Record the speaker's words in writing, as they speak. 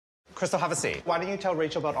Qristyl, have a seat. Why don't you tell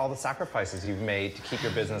Rachel about all the sacrifices you've made to keep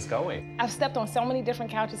your business going? I've stepped on so many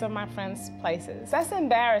different couches of my friends' places. That's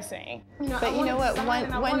embarrassing. But you know what?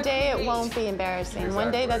 One day it won't be embarrassing. Exactly.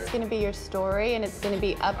 One day that's going to be your story, and it's going to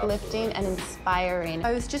be uplifting and inspiring.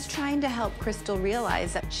 I was just trying to help Qristyl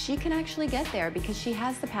realize that she can actually get there because she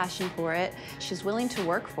has the passion for it. She's willing to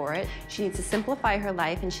work for it. She needs to simplify her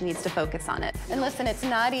life, and she needs to focus on it. And listen, it's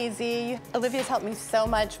not easy. Olivia's helped me so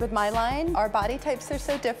much with my line. Our body types are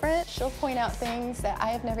so different. She'll point out things that I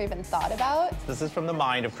have never even thought about. This is from the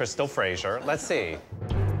mind of Qristyl Frazier. Let's see.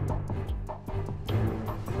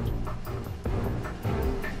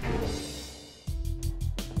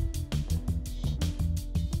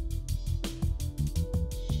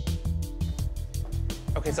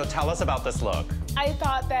 Okay, so tell us about this look. I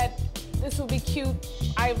thought that this would be cute,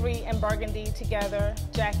 ivory and burgundy together,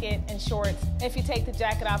 jacket and shorts. If you take the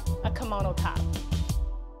jacket off, a kimono top.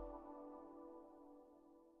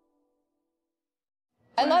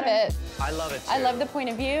 I love it. I love it, too. I love the point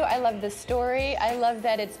of view. I love the story. I love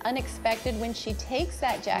that it's unexpected when she takes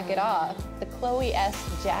that jacket off. The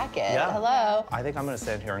Chloe-esque jacket. Yeah. Hello. I think I'm gonna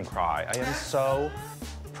stand here and cry. I am so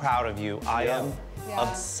proud of you. I am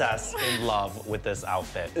obsessed, in love with this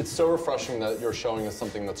outfit. It's so refreshing that you're showing us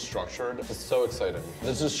something that's structured. It's so exciting.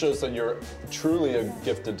 This just shows that you're truly a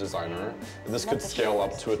gifted designer. This could scale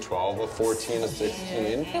up to a 12, a 14, a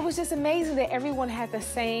 16. It was just amazing that everyone had the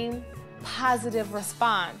same positive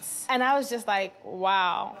response. And I was just like,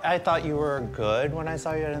 wow. I thought you were good when I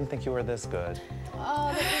saw you. I didn't think you were this good.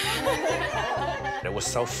 Oh, It was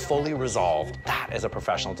so fully resolved. That is a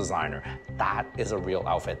professional designer. That is a real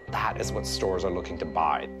outfit. That is what stores are looking to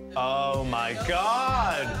buy. Oh my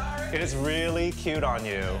God! It is really cute on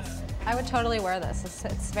you. I would totally wear this.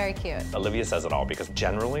 It's very cute. Olivia says it all because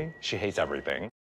generally she hates everything.